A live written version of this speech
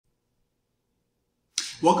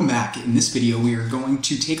Welcome back. In this video, we are going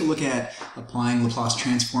to take a look at applying Laplace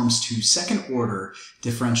transforms to second-order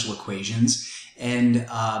differential equations, and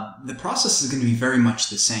the process is going to be very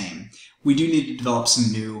much the same. We do need to develop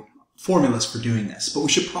some new formulas for doing this, but we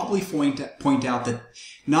should probably point out that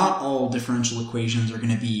not all differential equations are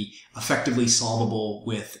going to be effectively solvable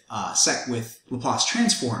with Laplace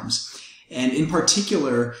transforms. And in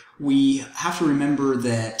particular, we have to remember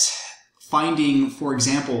that finding, for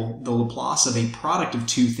example, the Laplace of a product of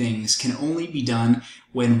two things can only be done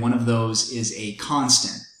when one of those is a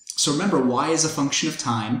constant. So remember, y is a function of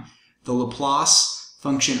time. The Laplace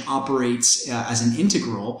function operates as an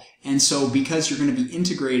integral, and so because you're going to be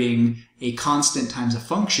integrating a constant times a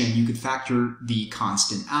function, you could factor the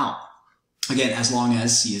constant out. Again, as long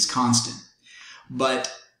as c is constant. But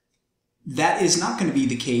that is not going to be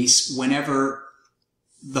the case whenever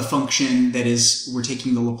the function that we're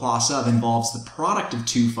taking the Laplace of involves the product of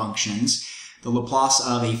two functions. The Laplace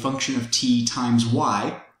of a function of t times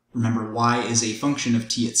y, remember y is a function of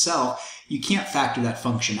t itself, you can't factor that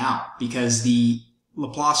function out because the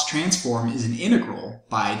Laplace transform is an integral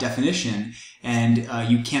by definition, and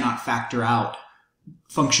you cannot factor out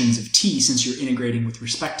functions of t since you're integrating with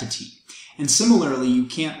respect to t. And similarly, you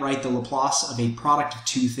can't write the Laplace of a product of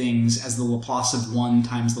two things as the Laplace of one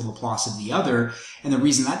times the Laplace of the other. And the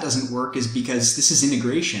reason that doesn't work is because this is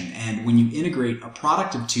integration. And when you integrate a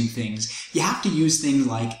product of two things, you have to use things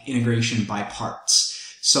like integration by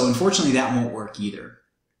parts. So unfortunately, that won't work either.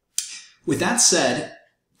 With that said,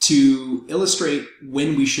 to illustrate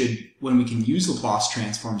when we can use Laplace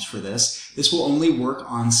transforms for this will only work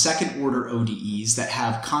on second-order ODEs that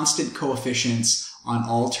have constant coefficients on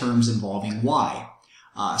all terms involving y.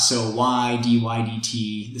 So y, dy,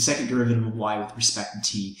 dt, the second derivative of y with respect to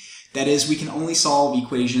t. That is, we can only solve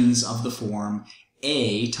equations of the form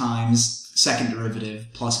a times second derivative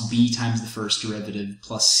plus b times the first derivative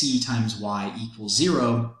plus c times y equals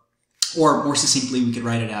 0. Or more succinctly, we could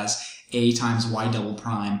write it as a times y double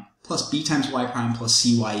prime plus b times y prime plus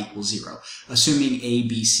cy equals 0, assuming a,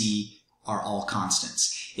 b, c are all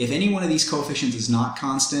constants. If any one of these coefficients is not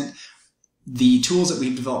constant, the tools that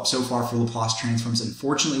we've developed so far for Laplace transforms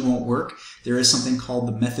unfortunately won't work. There is something called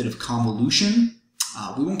the method of convolution.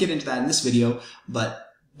 We won't get into that in this video, but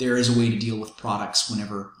there is a way to deal with products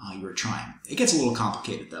whenever you're trying. It gets a little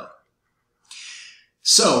complicated though.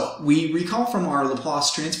 So we recall from our Laplace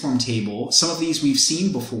transform table, some of these we've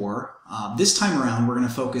seen before. This time around, we're going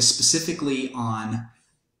to focus specifically on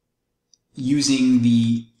introducing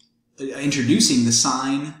the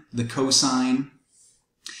sine, the cosine,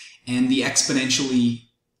 and the exponential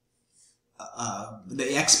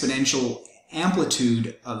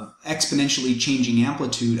exponentially changing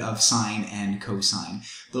amplitude of sine and cosine.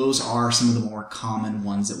 Those are some of the more common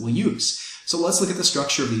ones that we'll use. So let's look at the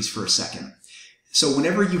structure of these for a second. So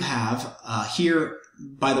whenever you have here,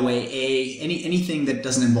 by the way, anything that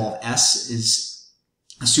doesn't involve s is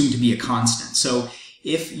assumed to be a constant. So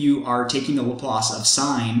if you are taking the Laplace of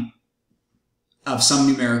sine of some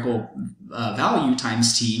numerical value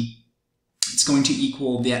times t, it's going to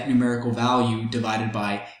equal that numerical value divided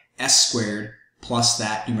by s squared plus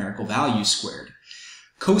that numerical value squared.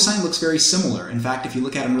 Cosine looks very similar. In fact, if you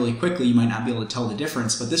look at them really quickly, you might not be able to tell the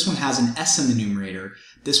difference, but this one has an s in the numerator.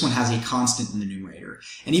 This one has a constant in the numerator.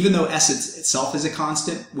 And even though s itself is a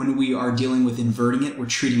constant, when we are dealing with inverting it, we're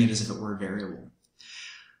treating it as if it were a variable.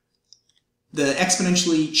 The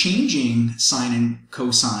exponentially changing sine and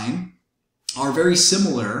cosine are very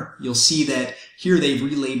similar. You'll see that here they've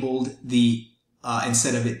relabeled the,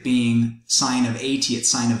 instead of it being sine of at, it's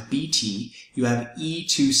sine of bt. You have e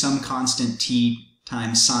to some constant t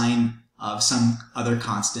times sine of some other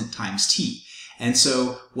constant times t. And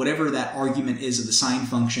so whatever that argument is of the sine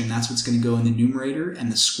function, that's what's going to go in the numerator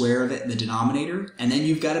and the square of it in the denominator. And then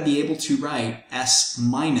you've got to be able to write s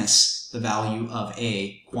minus the value of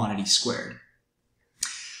a quantity squared.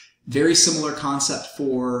 Very similar concept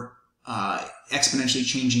for exponentially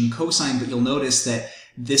changing cosine, but you'll notice that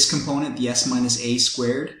this component, the s minus a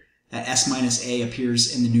squared, that s minus a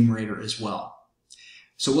appears in the numerator as well.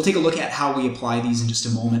 So we'll take a look at how we apply these in just a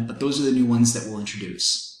moment, but those are the new ones that we'll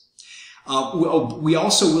introduce. We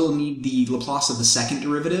also will need the Laplace of the second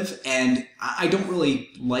derivative, and I don't really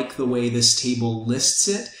like the way this table lists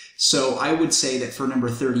it, so I would say that for number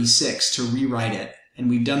 36 to rewrite it, and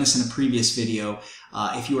we've done this in a previous video,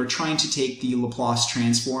 if you are trying to take the Laplace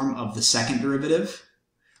transform of the second derivative,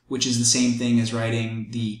 which is the same thing as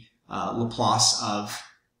writing the Laplace of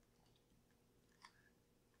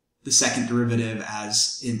the second derivative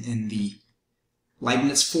as in the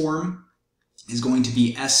Leibniz form, is going to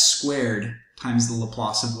be s squared times the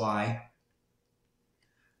Laplace of y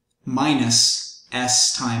minus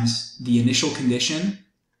s times the initial condition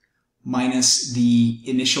minus the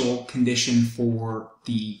initial condition for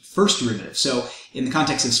the first derivative. So in the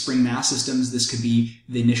context of spring mass systems, this could be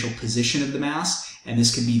the initial position of the mass, and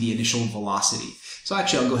this could be the initial velocity. So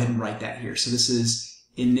actually, I'll go ahead and write that here. So this is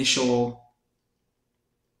initial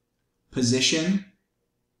position,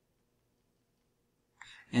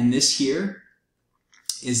 and this here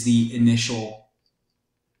is the initial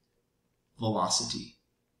velocity.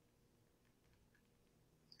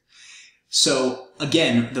 So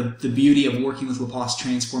again, the beauty of working with Laplace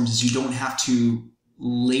transforms is you don't have to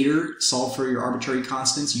later solve for your arbitrary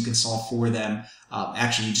constants. You can solve for them.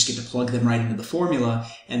 Actually, you just get to plug them right into the formula.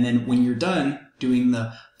 And then when you're done doing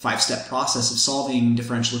the 5-step process of solving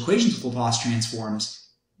differential equations with Laplace transforms,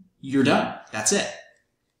 you're done. That's it.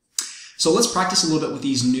 So let's practice a little bit with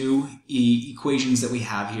these new equations that we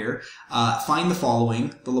have here. Find the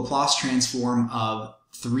following: the Laplace transform of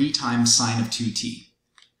 3 times sine of 2t.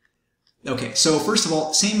 Okay, so first of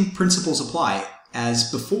all, same principles apply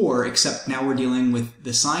as before, except now we're dealing with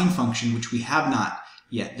the sine function, which we have not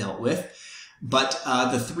yet dealt with. But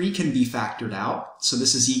the 3 can be factored out, so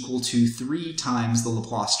this is equal to 3 times the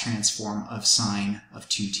Laplace transform of sine of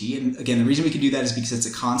 2t. And again, the reason we can do that is because it's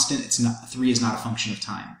a constant. It's not, 3 is not a function of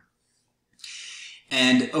time.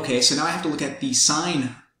 And okay, so now I have to look at the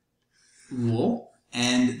sine rule,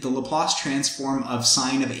 and the Laplace transform of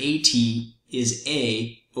sine of at is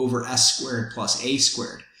a over s squared plus a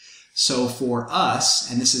squared. So for us,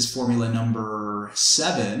 and this is formula number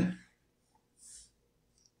 7,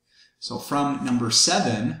 so from number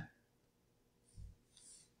 7,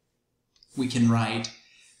 we can write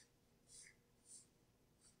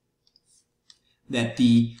that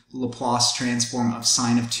the Laplace transform of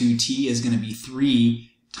sine of 2t is going to be 3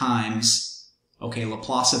 times, okay,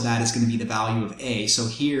 Laplace of that is going to be the value of a. So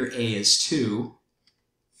here a is 2,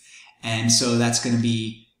 and so that's going to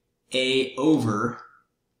be a over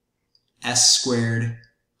s squared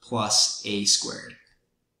plus a squared.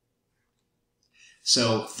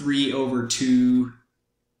 So 3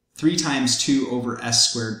 times 2 over s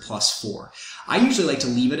squared plus 4. I usually like to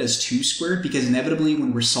leave it as 2 squared because inevitably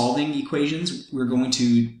when we're solving equations, we're going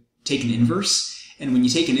to take an inverse. And when you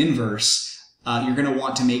take an inverse, you're going to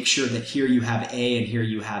want to make sure that here you have a and here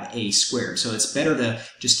you have a squared. So it's better to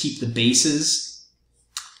just keep the bases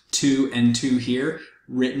 2 and 2 here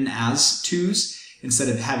written as 2's instead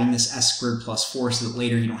of having this s squared plus 4 so that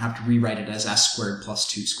later you don't have to rewrite it as s squared plus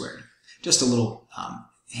 2 squared. Just a little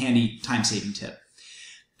handy time-saving tip.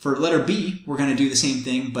 For letter B, we're going to do the same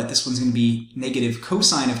thing, but this one's going to be negative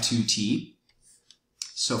cosine of 2t.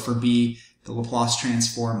 So for B, the Laplace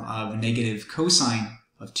transform of negative cosine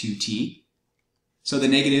of 2t. So the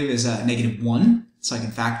negative is negative 1, so I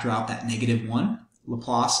can factor out that negative 1.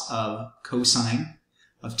 Laplace of cosine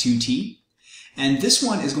of 2t. And this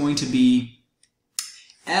one is going to be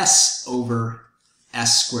s over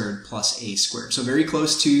s squared plus a squared. So very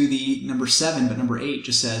close to the number 7, but number 8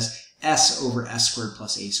 just says s over s squared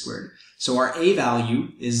plus a squared. So our a value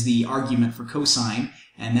is the argument for cosine,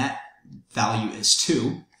 and that value is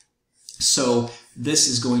 2. So this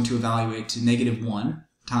is going to evaluate to negative 1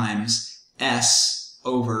 times s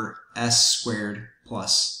over s squared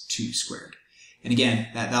plus 2 squared. And again,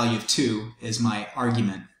 that value of 2 is my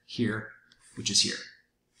argument here, which is here.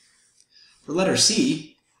 For letter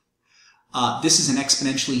C, this is an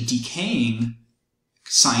exponentially decaying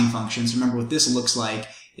sine function. So remember what this looks like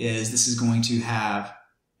is this is going to have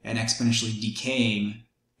an exponentially decaying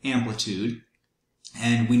amplitude.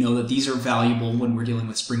 And we know that these are valuable when we're dealing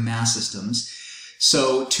with spring mass systems.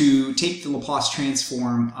 So to take the Laplace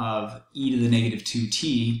transform of e to the negative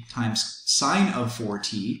 2t times sine of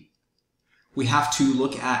 4t, we have to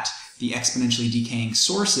look at the exponentially decaying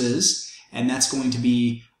sources, and that's going to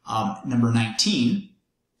be number 19.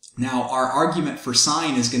 Now, our argument for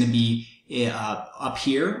sine is going to be up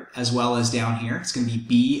here as well as down here. It's going to be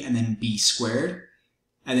b and then b squared.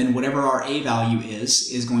 And then whatever our a value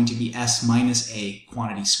is going to be s minus a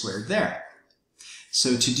quantity squared there.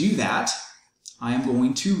 So to do that, I am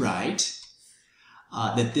going to write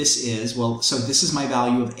that this is, well, so this is my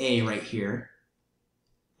value of a right here.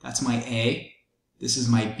 That's my a. This is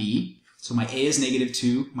my b. So my a is negative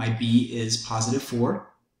 2. My b is positive 4.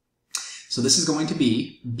 So this is going to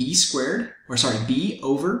be b squared, or sorry, b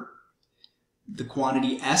over the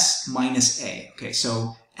quantity s minus a. Okay,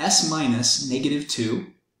 so s minus negative 2,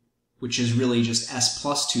 which is really just s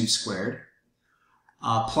plus 2 squared,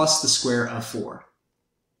 plus the square of 4.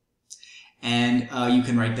 And you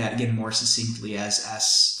can write that again more succinctly as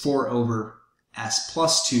s 4 over s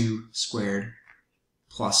plus 2 squared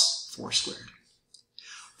plus 4 squared.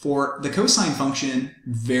 For the cosine function,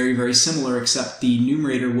 very, very similar, except the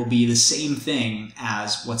numerator will be the same thing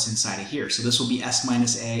as what's inside of here. So this will be s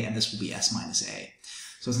minus a, and this will be s minus a.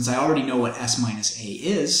 So since I already know what s minus a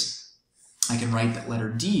is, I can write that letter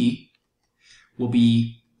d will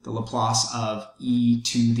be the Laplace of e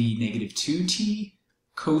to the negative 2t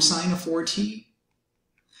cosine of 4t.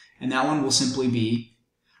 And that one will simply be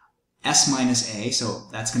s minus a, so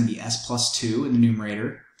that's going to be s plus 2 in the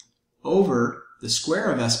numerator, over the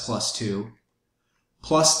square of s plus 2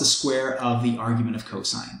 plus the square of the argument of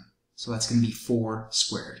cosine. So that's going to be 4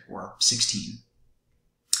 squared, or 16.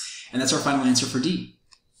 And that's our final answer for D.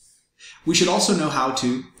 We should also know how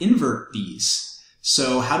to invert these.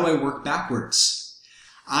 So how do I work backwards?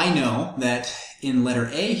 I know that in letter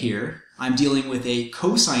A here, I'm dealing with a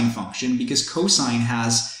cosine function because cosine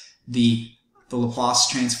has the Laplace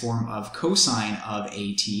transform of cosine of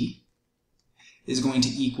at is going to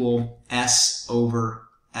equal s over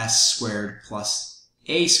s squared plus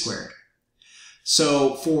a squared.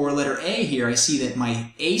 So for letter A here, I see that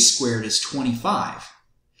my a squared is 25.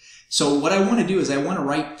 So what I want to do is I want to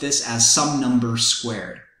write this as some number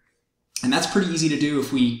squared. And that's pretty easy to do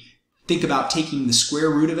if we think about taking the square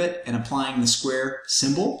root of it and applying the square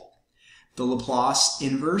symbol. The Laplace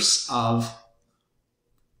inverse of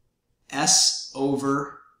s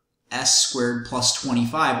over s squared plus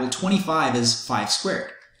 25. Well, 25 is 5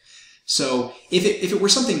 squared. So if it were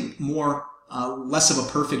something more, less of a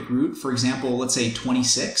perfect root, for example, let's say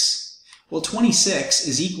 26, well, 26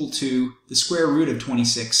 is equal to the square root of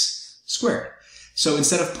 26 squared. So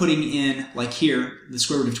instead of putting in, like here, the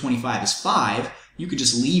square root of 25 is 5, you could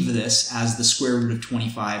just leave this as the square root of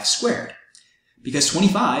 25 squared, because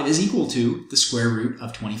 25 is equal to the square root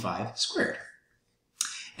of 25 squared.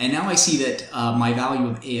 And now I see that my value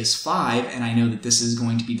of a is 5, and I know that this is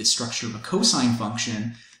going to be the structure of a cosine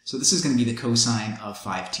function, so this is going to be the cosine of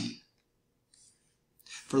 5t.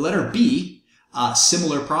 For letter B,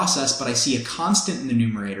 similar process, but I see a constant in the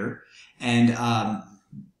numerator, and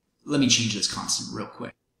let me change this constant real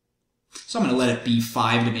quick. So I'm going to let it be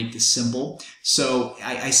 5 to make this simple. So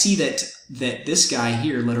I see that this guy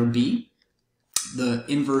here, letter B, the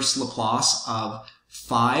inverse Laplace of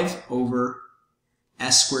 5 over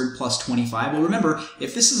s squared plus 25. Well, remember,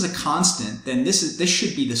 if this is a constant, then this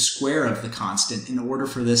should be the square of the constant in order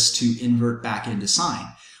for this to invert back into sine.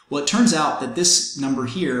 Well, it turns out that this number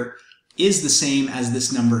here is the same as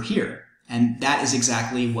this number here, and that is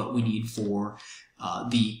exactly what we need for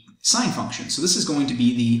the sine function. So this is going to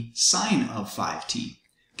be the sine of 5t.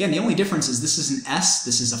 Again, the only difference is this is an s,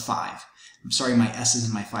 this is a 5. I'm sorry, my s's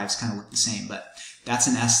and my 5's kind of look the same, but that's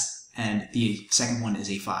an s, and the second one is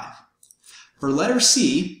a 5. For letter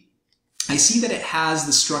C, I see that it has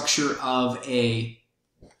the structure of a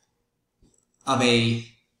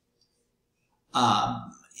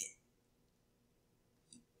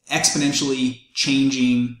exponentially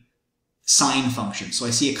changing sine function. So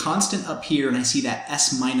I see a constant up here, and I see that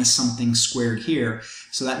s minus something squared here.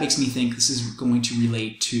 So that makes me think this is going to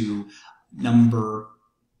relate to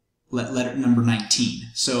letter number 19.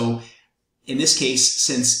 So in this case,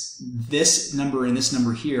 since this number and this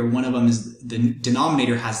number here, one of them is the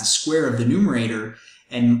denominator has the square of the numerator,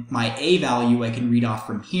 and my a value I can read off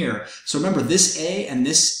from here. So remember, this a and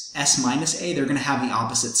this s minus a, they're going to have the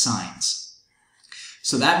opposite signs.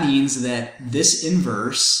 So that means that this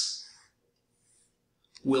inverse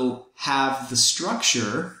will have the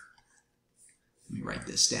structure, let me write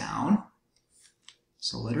this down.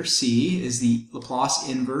 So letter C is the Laplace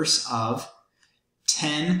inverse of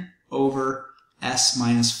 10 over s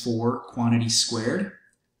minus 4 quantity squared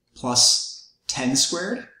plus 10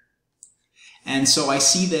 squared. And so I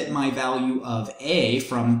see that my value of a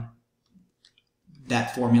from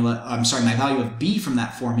that formula, I'm sorry, my value of b from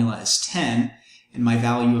that formula is 10, and my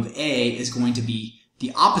value of a is going to be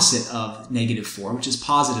the opposite of negative 4, which is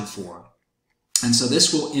positive 4. And so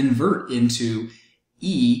this will invert into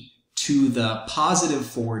e to the positive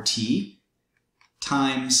 4t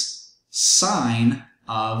times sine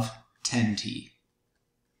of 10t.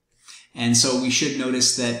 And so we should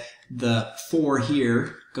notice that the 4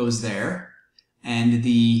 here goes there, and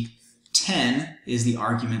the 10 is the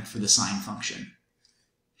argument for the sine function.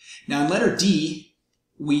 Now in letter D,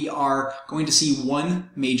 we are going to see one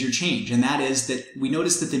major change, and that is that we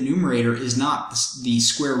notice that the numerator is not the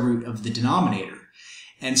square root of the denominator.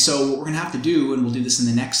 And so what we're going to have to do, and we'll do this in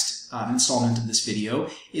the next installment of this video,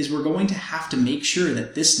 is we're going to have to make sure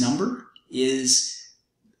that this number is,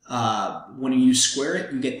 when you square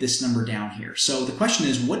it, you get this number down here. So the question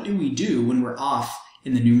is, what do we do when we're off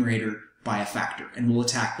in the numerator by a factor? And we'll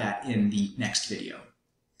attack that in the next video.